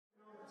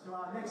So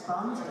our next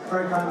band,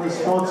 very kindly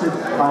sponsored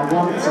by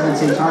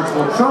 117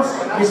 Charitable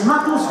Trust, is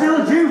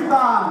Macclesfield Youth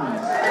Band.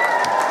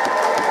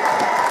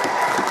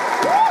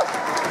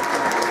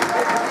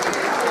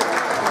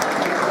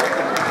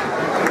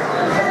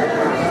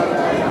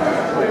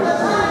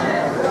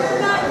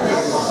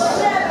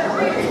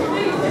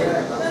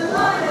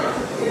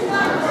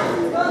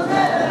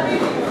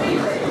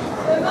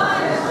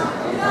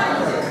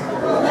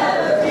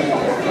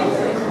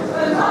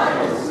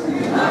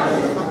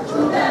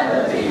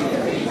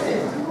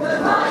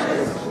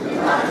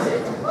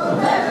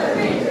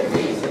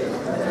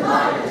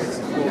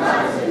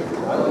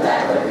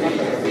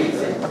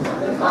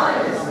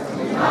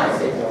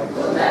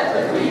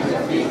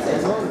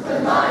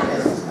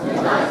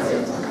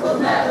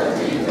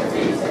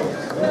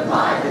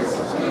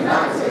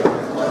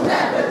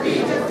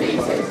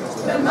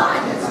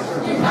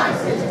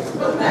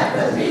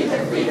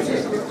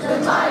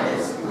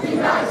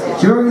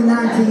 During the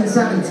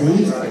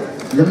 1970s,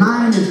 the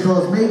miners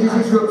caused major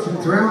disruption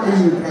throughout the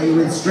UK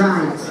with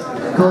strikes,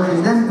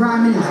 causing then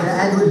Prime Minister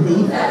Edward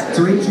Heath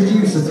to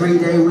introduce a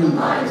 3-day week.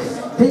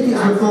 Pickets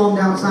were formed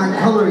outside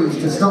collieries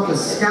to stop the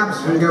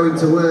scabs from going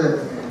to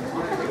work.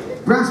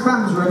 Brass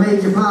bands were a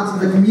major part of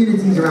the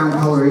communities around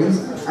collieries,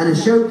 and a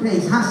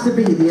showcase has to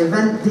be the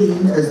event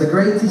deemed as the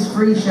greatest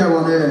free show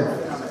on earth.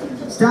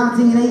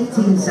 Starting in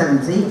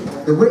 1870,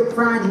 the Whit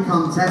Friday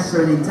contests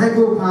are an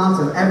integral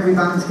part of every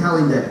band's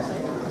calendar.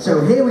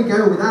 So here we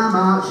go with our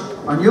march.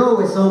 On your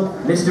whistle,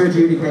 Mr.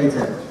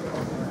 Adjudicator.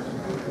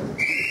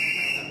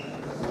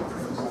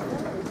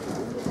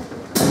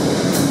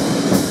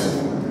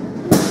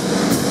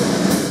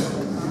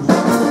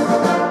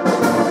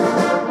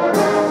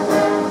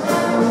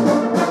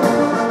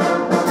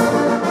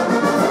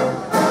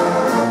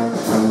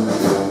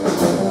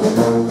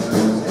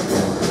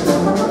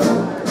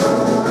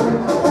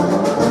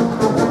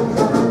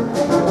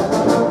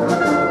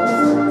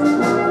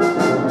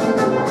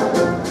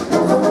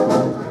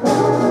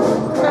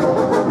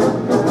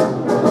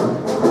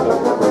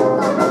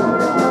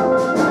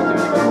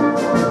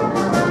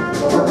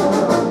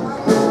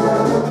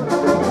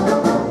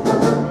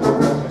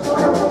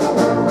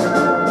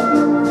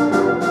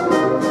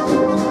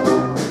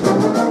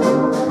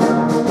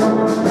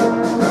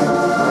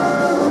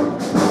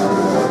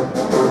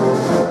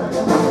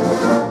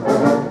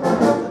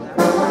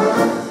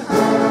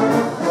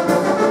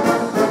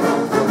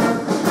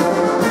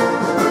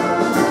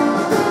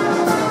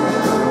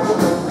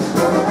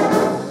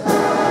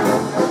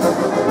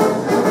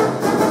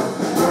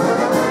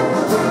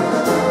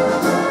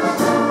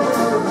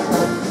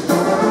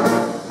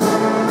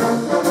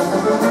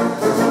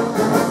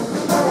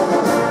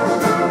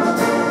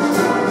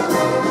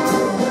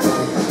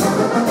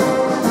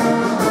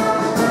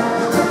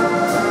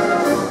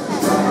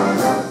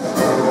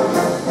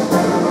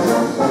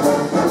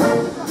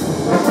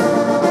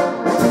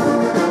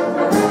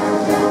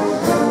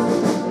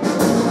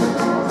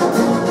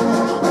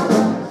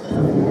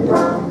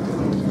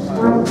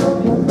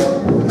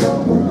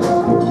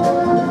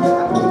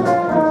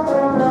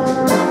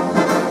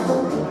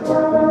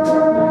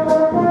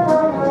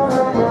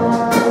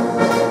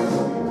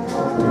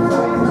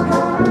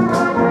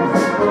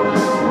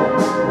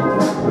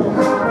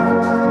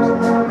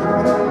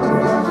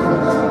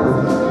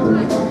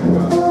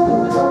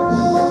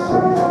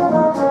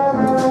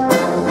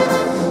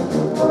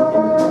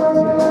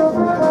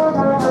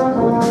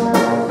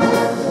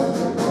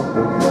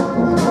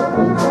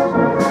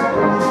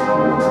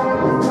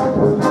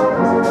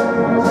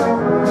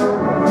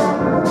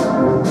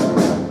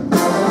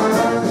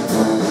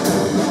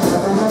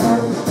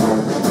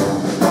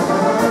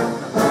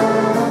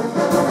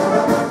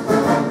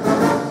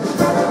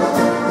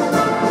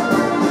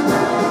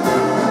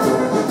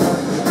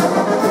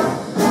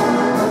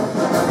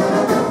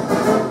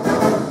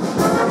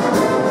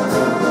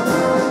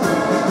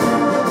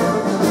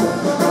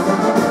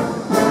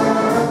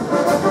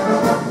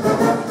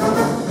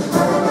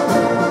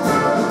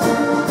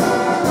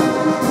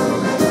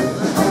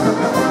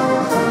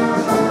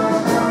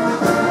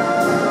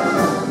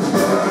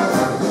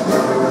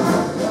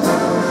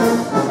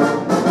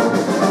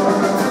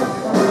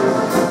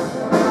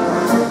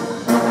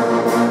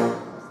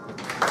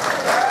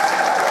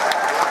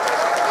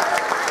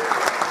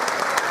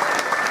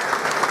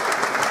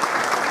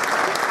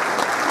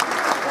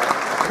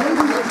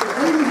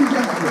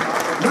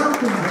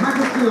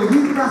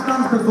 Youth Brass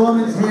Band's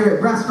performance here at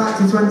Brass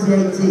Factory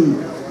 2018.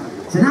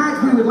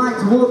 Tonight we would like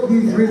to walk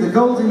you through the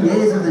golden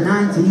years of the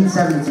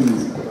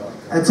 1970s.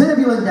 A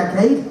turbulent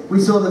decade, we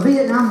saw the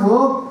Vietnam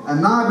War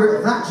and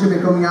Margaret Thatcher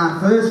becoming our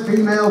first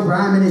female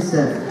Prime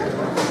Minister.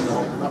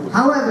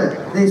 However,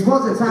 this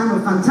was a time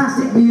of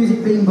fantastic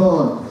music being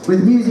born,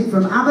 with music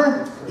from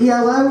ABBA,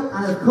 ELO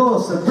and of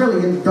course the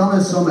brilliant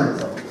Donna Summer.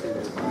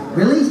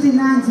 Released in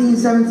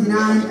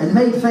 1979 and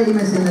made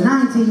famous in the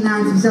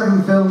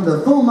 1997 film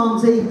The Full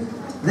Monty,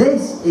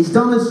 this is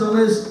Donna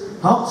Summer's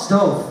Hot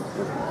Stuff.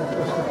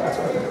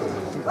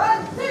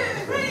 1,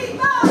 2, 3,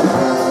 4!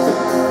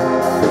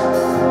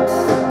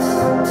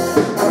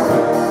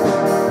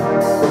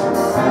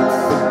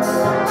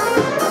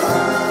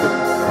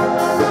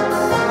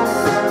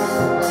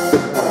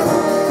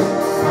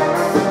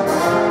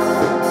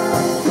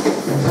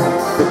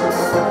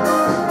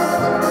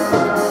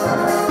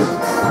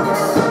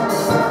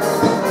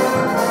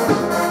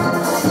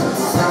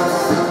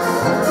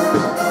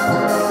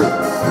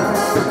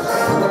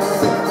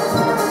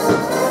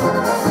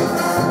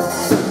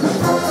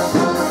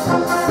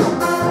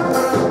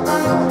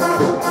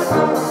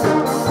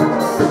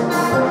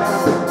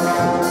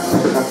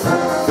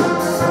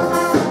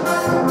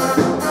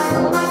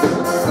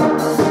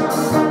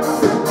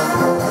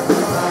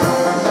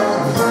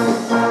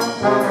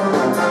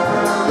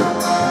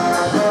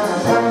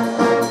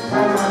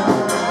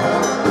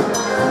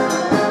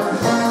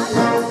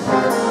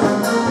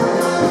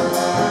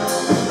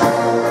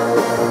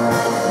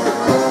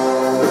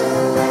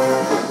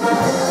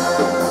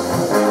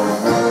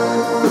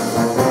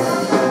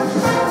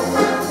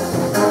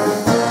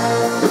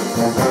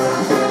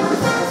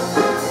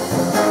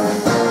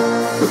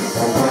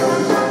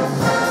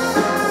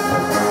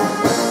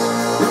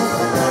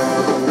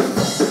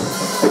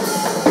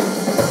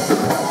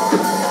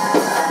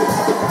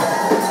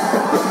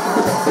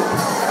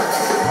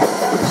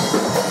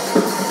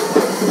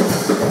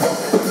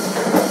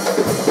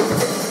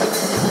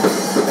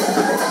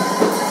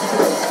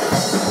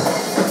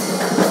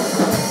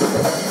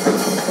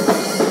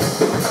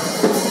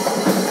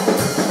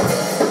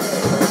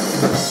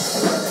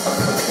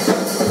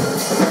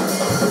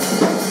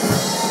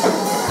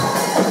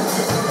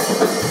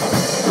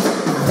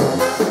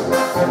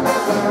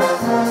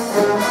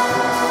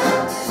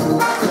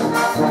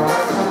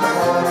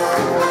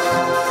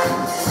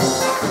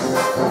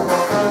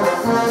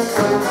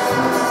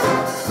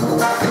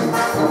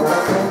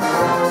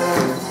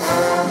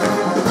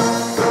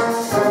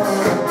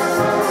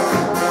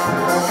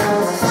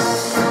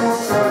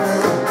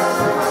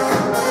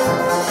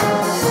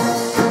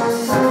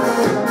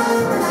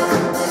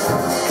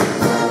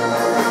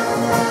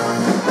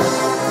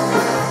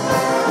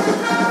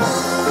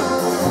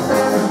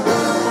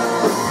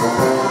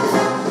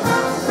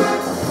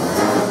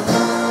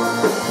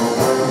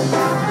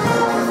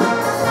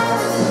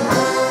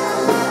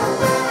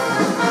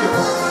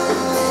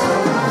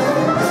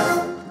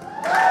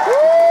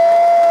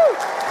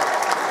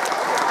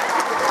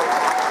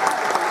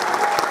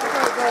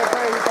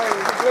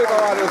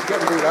 Get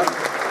them to do that.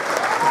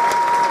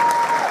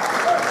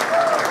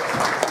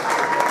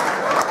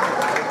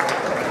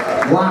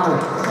 Wow,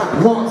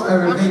 what a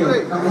reveal.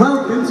 And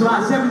welcome to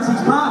our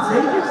 70s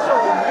party.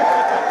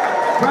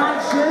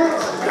 Bright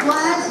shirts,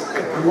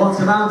 flares. And what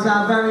about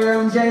our very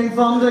own Jane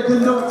Fonda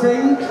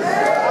conducting?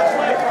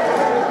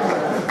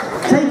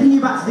 Taking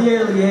you back to the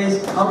early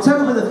years,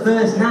 October the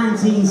 1st,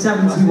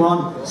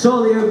 1971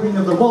 saw the opening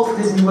of the Walt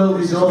Disney World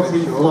Resort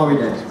in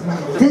Florida.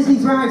 Disney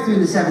thrived through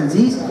the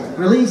 70s,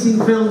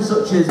 releasing films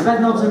such as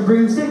Bedknobs and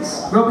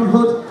Broomsticks, Robin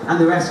Hood and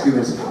The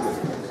Rescuers.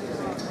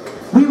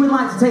 We would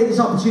like to take this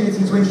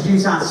opportunity to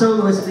introduce our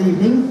soloist of the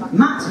evening,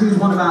 Matt, who's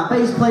one of our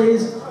bass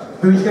players,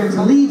 who is going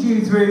to lead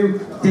you through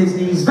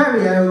Disney's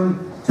very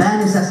own Bare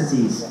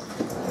Necessities.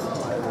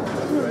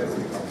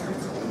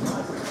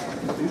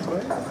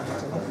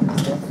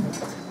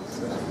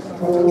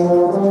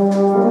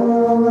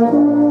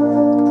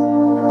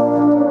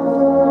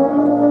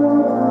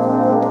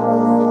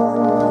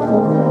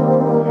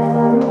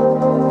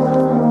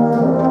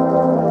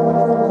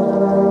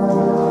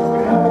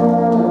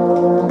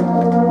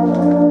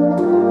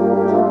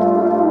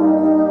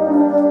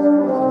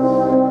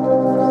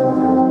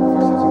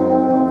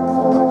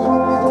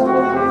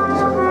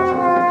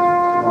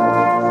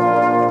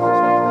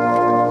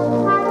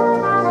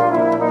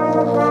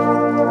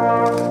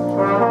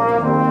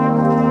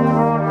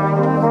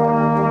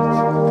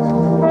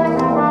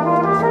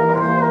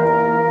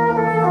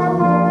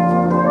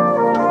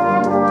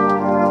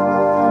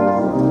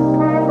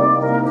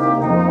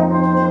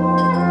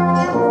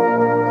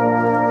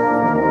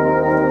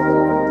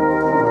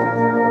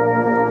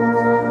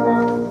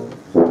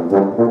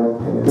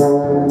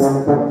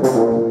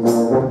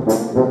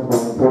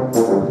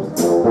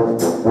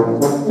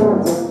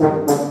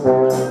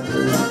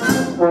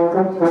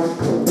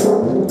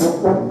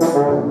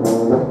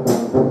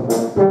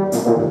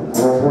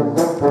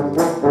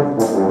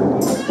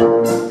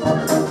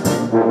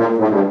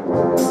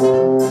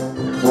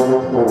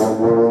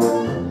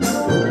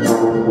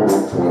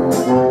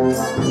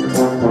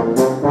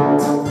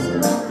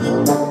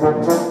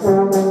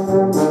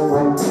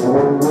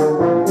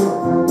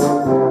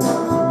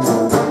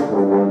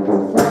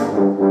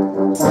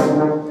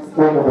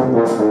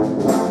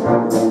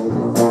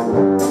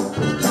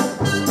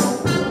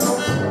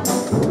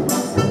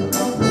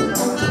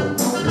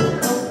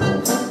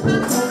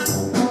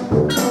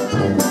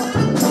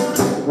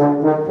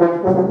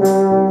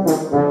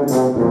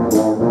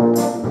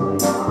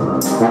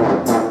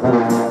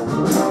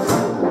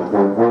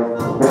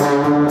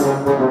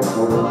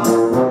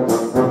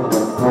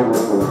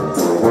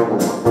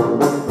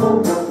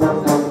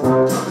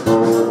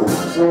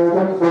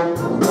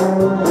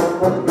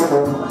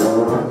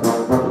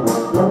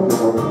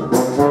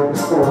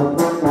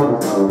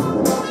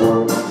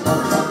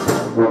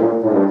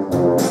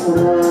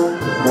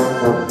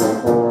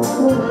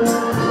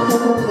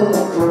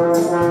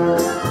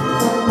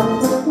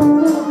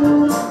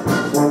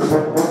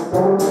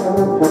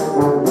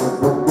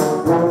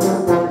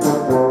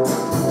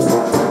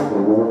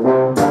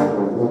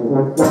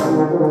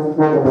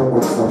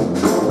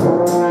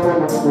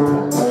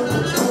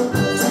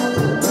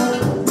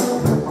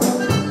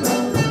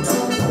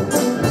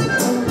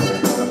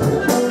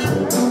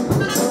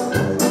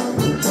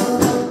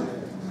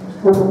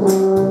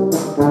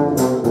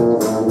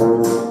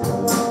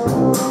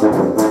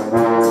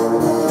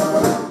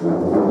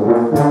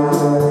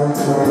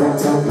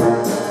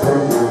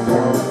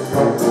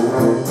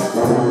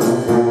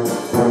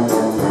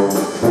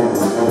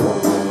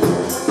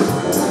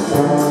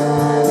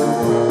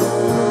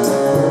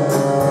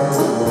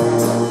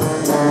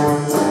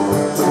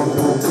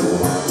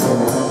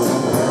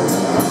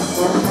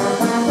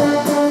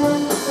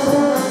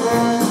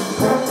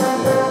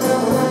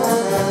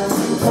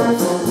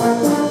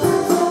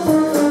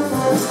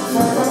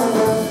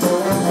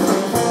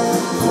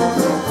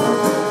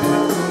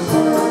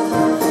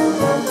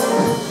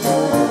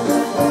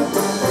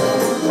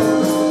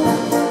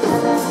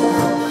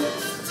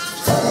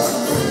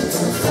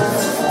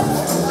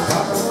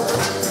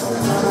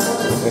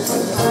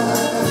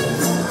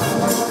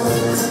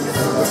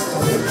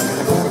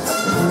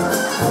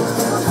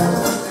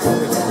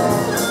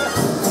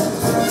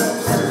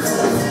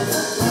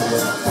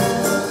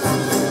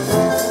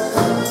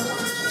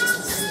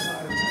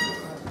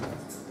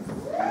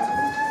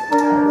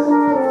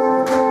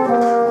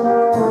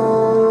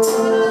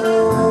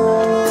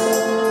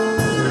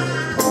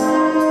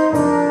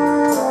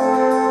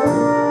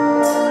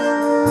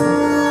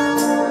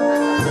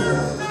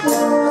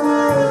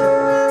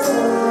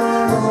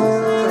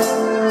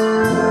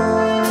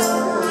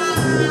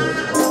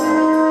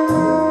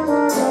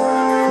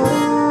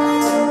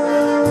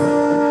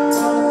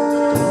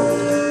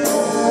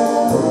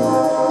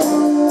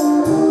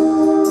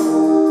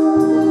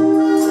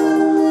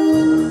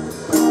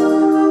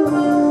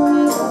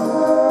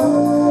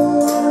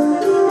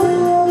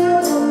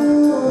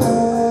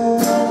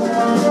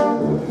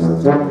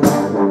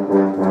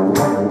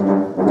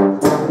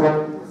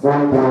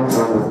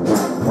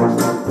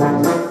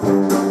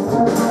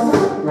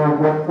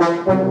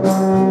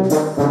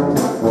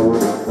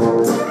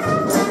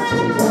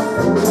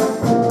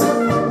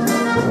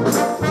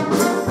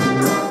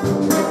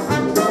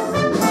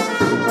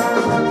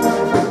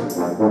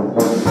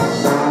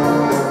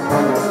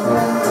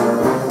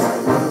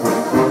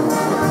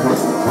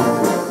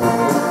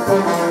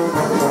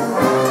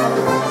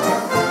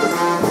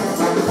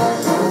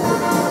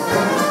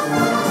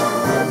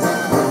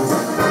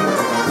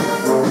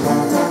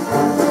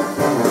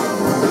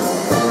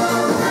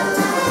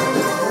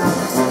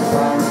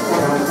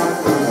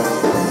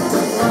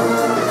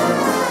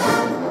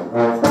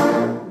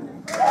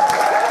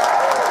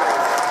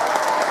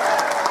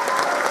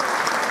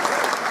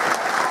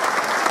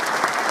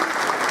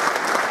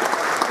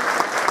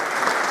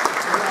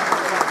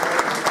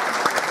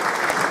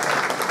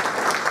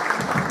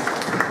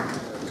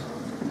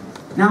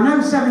 Now,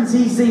 no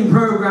 70s themed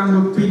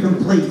programme would be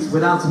complete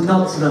without a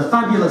nod to the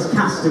fabulous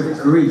cast of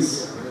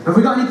Grease. Have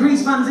we got any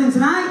Grease fans in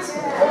tonight?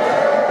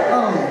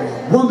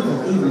 Oh,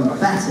 wonderful, even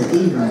better,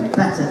 even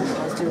better.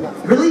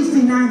 Released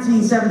in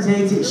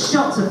 1978, it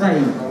shot to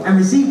fame and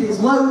received its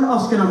lone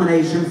Oscar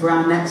nomination for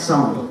our next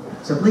song.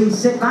 So please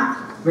sit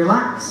back,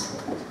 relax,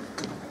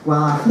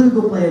 while our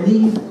flugel player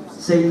Neve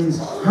sings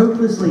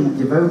Hopelessly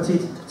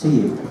Devoted to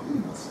You.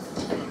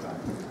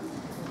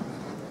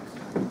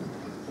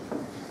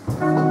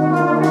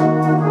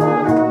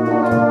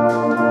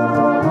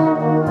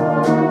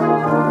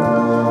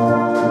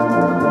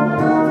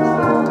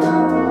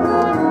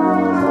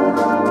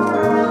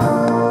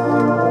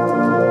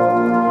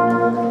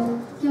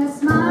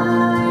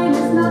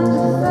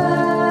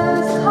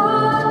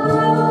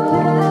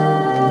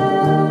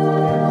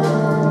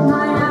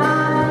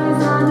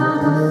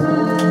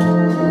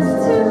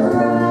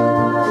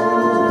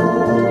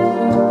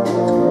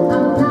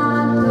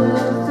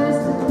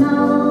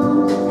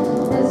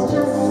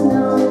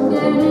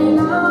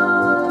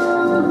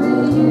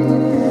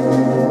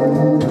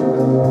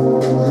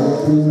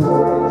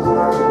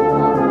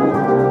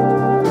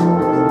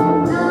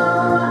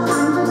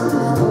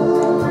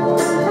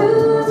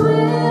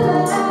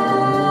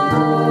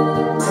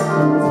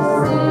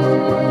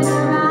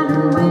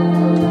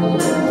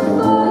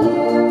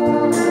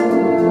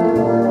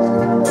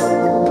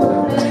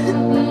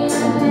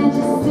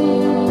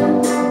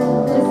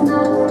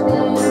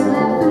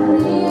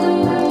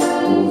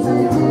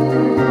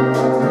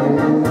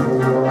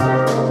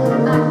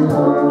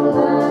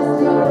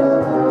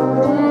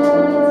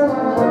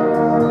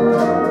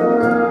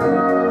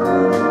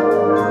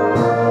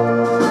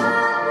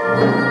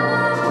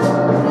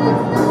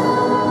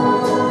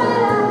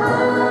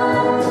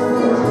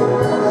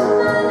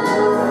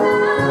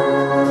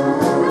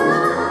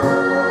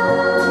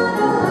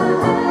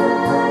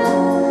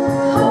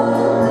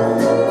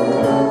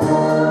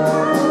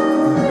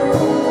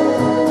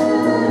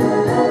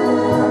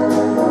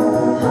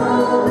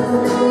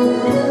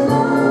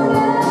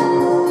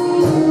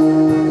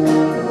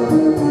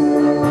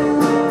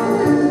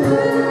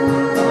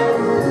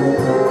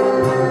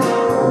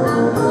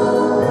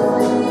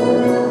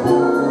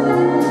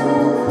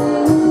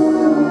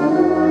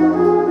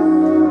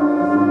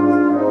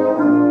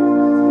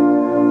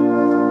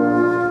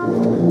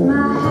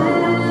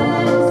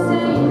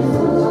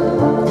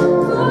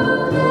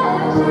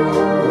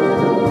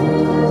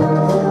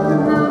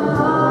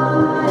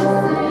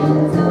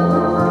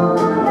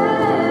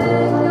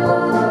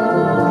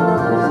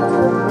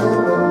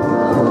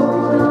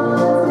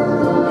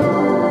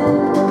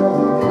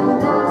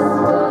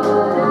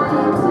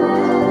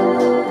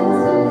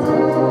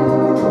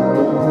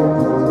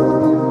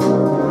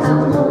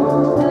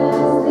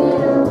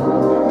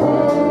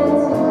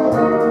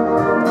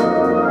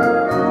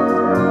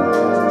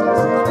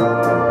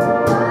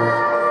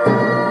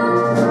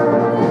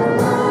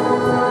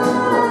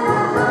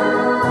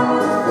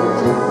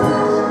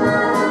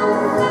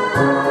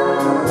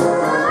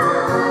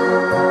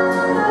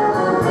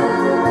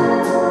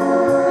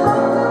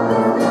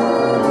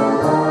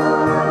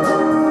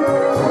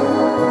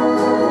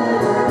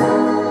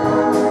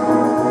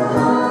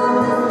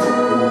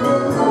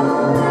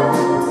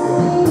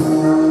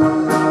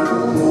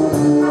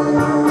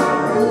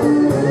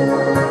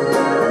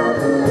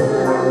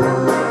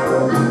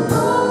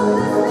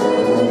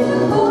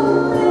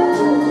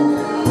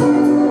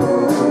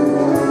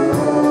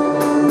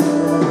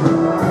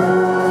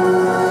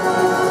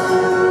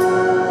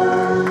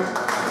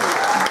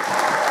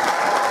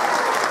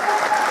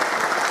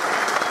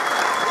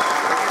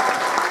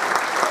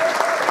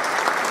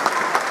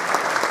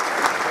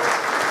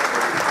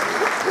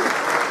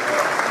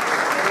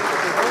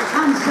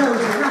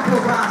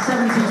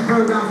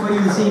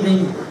 This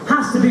evening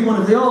has to be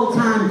one of the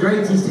all-time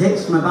greatest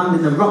hits from a band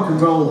in the Rock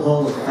and Roll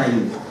Hall of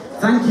Fame.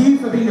 Thank you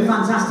for being a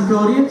fantastic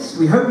audience.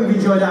 We hope you've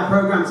enjoyed our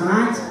programme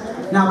tonight.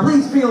 Now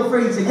please feel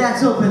free to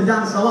get up and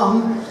dance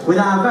along with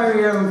our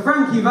very own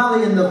Frankie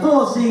Valli and the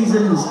Four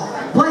Seasons,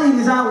 playing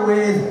us out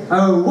with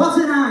Oh What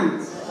a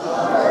Night!